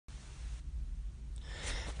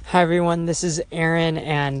Hi everyone, this is Aaron,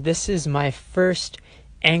 and this is my first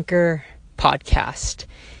Anchor podcast.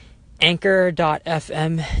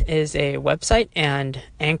 Anchor.fm is a website, and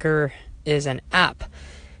Anchor is an app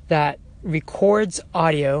that records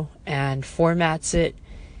audio and formats it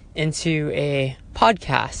into a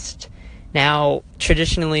podcast. Now,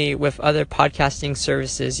 traditionally with other podcasting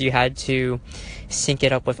services, you had to sync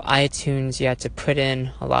it up with iTunes, you had to put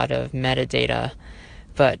in a lot of metadata.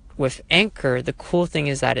 But with Anchor, the cool thing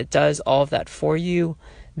is that it does all of that for you.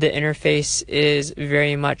 The interface is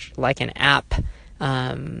very much like an app,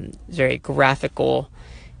 very graphical,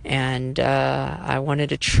 and I wanted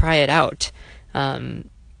to try it out. I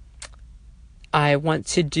want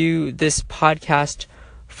to do this podcast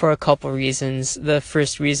for a couple reasons. The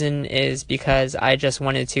first reason is because I just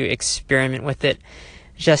wanted to experiment with it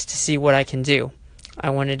just to see what I can do. I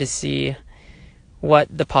wanted to see what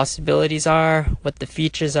the possibilities are, what the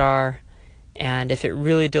features are, and if it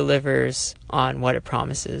really delivers on what it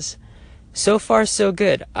promises. So far, so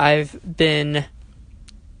good. I've been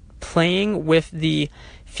playing with the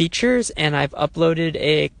features, and I've uploaded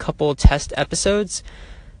a couple test episodes,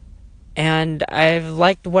 and I've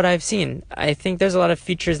liked what I've seen. I think there's a lot of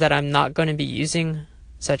features that I'm not going to be using,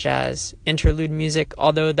 such as interlude music,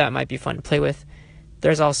 although that might be fun to play with.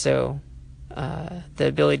 There's also the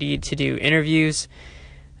ability to do interviews,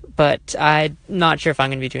 but I'm not sure if I'm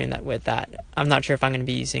going to be doing that with that. I'm not sure if I'm going to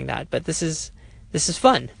be using that, but this is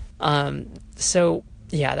fun. So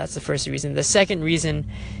yeah, that's the first reason. The second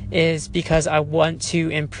reason is because I want to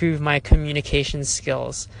improve my communication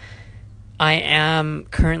skills. I am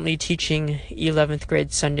currently teaching 11th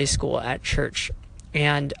grade Sunday school at church,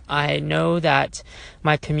 and I know that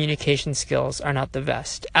my communication skills are not the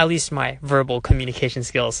best, at least my verbal communication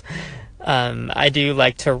skills. I do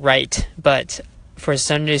like to write, but for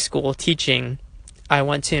Sunday school teaching, I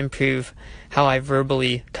want to improve how I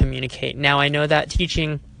verbally communicate. Now, I know that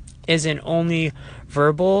teaching isn't only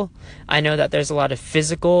verbal. I know that there's a lot of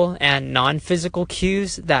physical and non-physical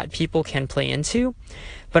cues that people can play into,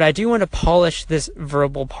 but I do want to polish this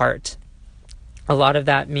verbal part. A lot of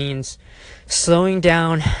that means slowing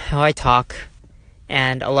down how I talk,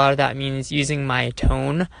 and a lot of that means using my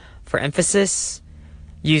tone for emphasis,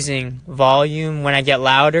 using volume when I get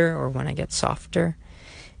louder or when I get softer.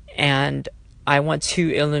 And I want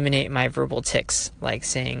to eliminate my verbal tics, like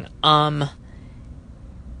saying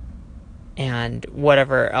and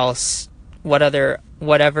whatever other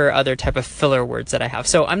type of filler words that I have.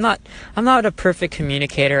 So I'm not a perfect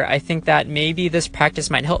communicator. I think that maybe this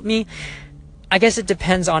practice might help me. I guess it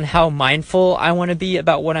depends on how mindful I want to be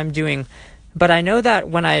about what I'm doing. But I know that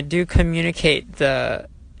when I do communicate the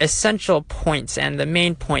essential points and the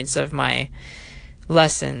main points of my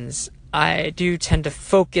lessons, I do tend to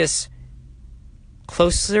focus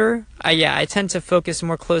closer. I tend to focus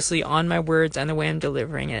more closely on my words and the way I'm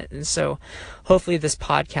delivering it. And so hopefully this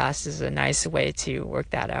podcast is a nice way to work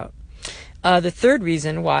that out. The third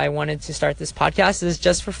reason why I wanted to start this podcast is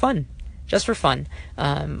just for fun.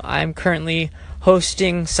 I'm currently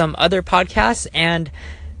hosting some other podcasts, and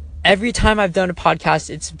every time I've done a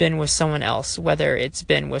podcast, it's been with someone else, whether it's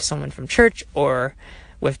been with someone from church or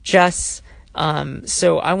with Jess.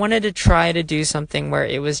 So I wanted to try to do something where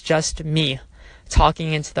it was just me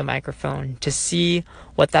talking into the microphone to see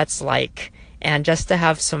what that's like, and just to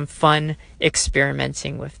have some fun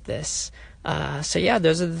experimenting with this. So yeah,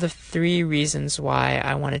 those are the three reasons why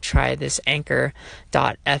I want to try this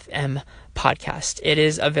Anchor.fm podcast. It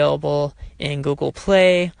is available in Google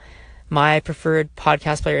Play. My preferred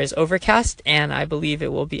podcast player is Overcast, and I believe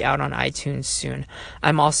it will be out on iTunes soon.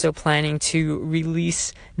 I'm also planning to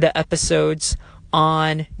release the episodes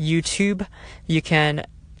on YouTube. You can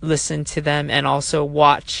listen to them and also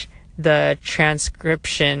watch the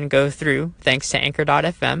transcription go through, thanks to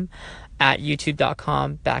Anchor.fm, at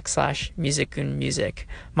youtube.com/musicgoonmusic.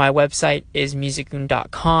 My website is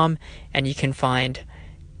musicgoon.com, and you can find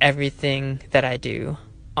everything that I do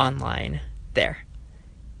online there.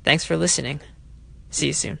 Thanks for listening. See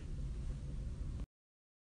you soon.